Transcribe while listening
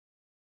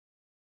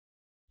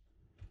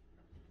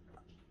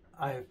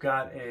I've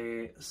got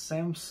a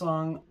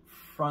Samsung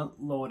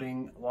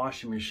front-loading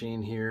washing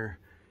machine here,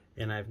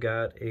 and I've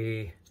got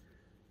a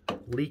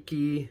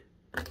leaky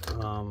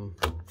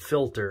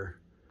filter.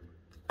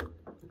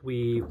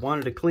 We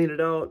wanted to clean it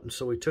out,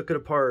 so we took it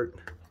apart,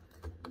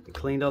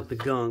 cleaned out the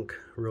gunk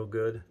real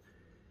good,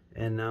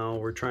 and now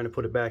we're trying to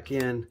put it back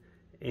in,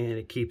 and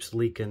it keeps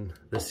leaking.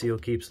 The seal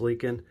keeps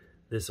leaking.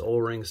 This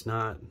O-ring's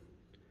not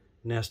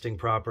nesting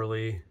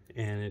properly,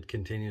 and it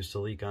continues to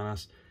leak on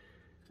us.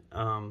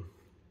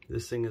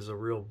 This thing is a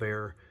real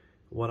bear.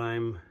 What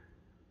I've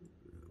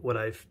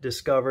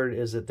discovered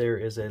is that there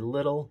is a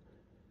little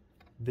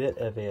bit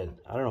of I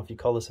don't know if you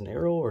call this an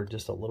arrow or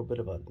just a little bit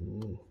of a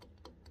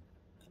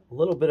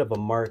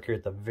mark here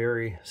at the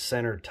very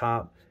center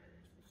top,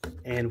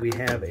 and we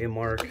have a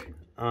mark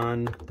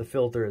on the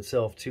filter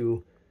itself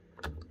too,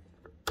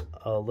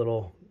 a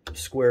little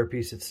square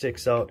piece that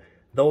sticks out.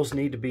 Those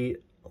need to be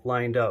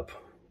lined up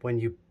when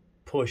you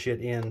push it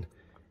in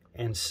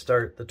and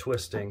start the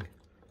twisting.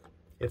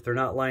 If they're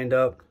not lined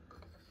up,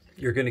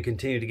 you're going to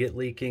continue to get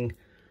leaking.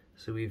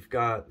 So we've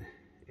got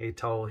a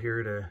towel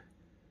here to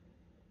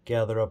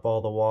gather up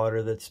all the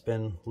water that's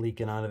been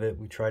leaking out of it.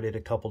 We tried it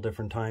a couple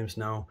different times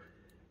now.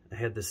 I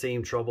had the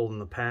same trouble in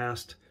the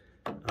past.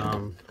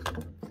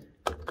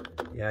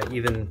 Yeah,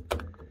 even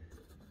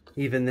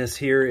this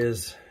here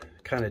is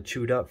kind of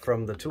chewed up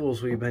from the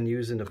tools we've been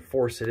using to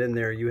force it in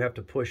there. You have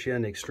to push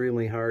in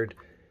extremely hard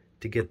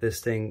to get this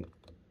thing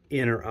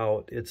in or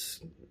out.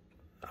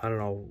 I don't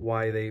know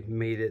why they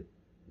made it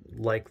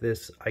like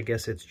this. I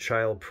guess it's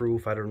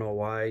child-proof. I don't know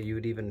why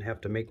you'd even have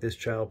to make this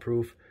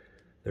child-proof.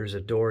 There's a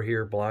door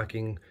here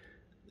blocking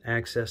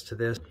access to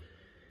this.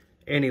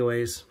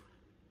 Anyways,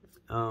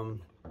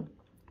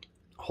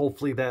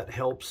 hopefully that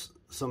helps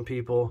some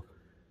people.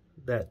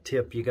 That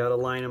tip, you got to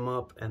line them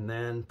up and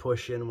then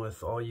push in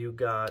with all you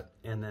got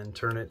and then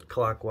turn it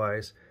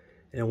clockwise.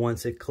 And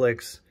once it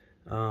clicks,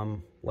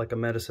 like a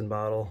medicine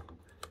bottle,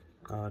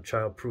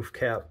 child-proof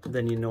cap,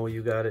 then you know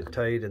you got it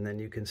tight, and then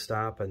you can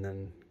stop and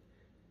then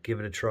give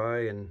it a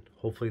try, and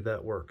hopefully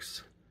that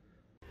works.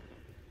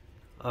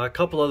 A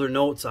couple other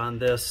notes on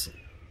this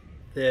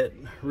that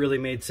really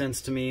made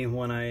sense to me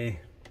when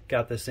I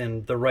got this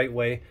in the right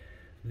way.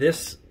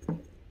 This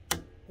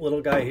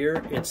little guy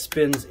here, it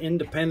spins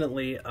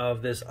independently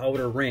of this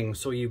outer ring.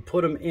 So you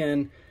put them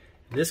in,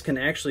 this can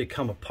actually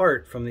come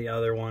apart from the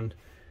other one,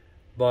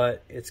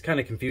 but it's kind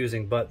of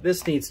confusing. But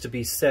this needs to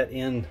be set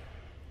in.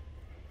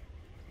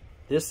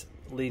 This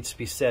needs to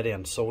be set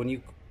in. So when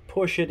you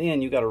push it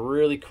in, you got to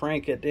really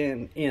crank it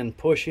in,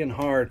 push in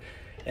hard,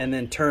 and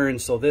then turn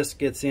so this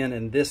gets in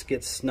and this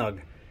gets snug.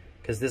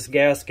 Because this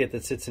gasket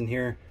that sits in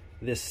here,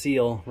 this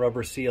seal,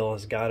 rubber seal,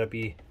 has got to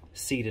be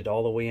seated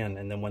all the way in.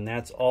 And then when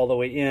that's all the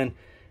way in,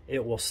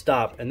 it will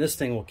stop. And this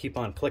thing will keep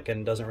on clicking.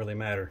 It doesn't really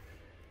matter.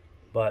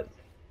 But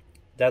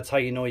that's how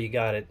you know you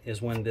got it,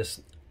 is when this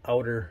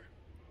outer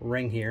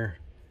ring here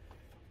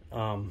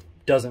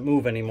doesn't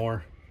move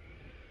anymore.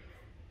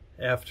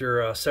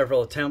 After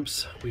several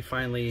attempts, we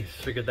finally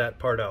figured that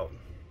part out.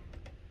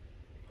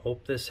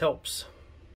 Hope this helps.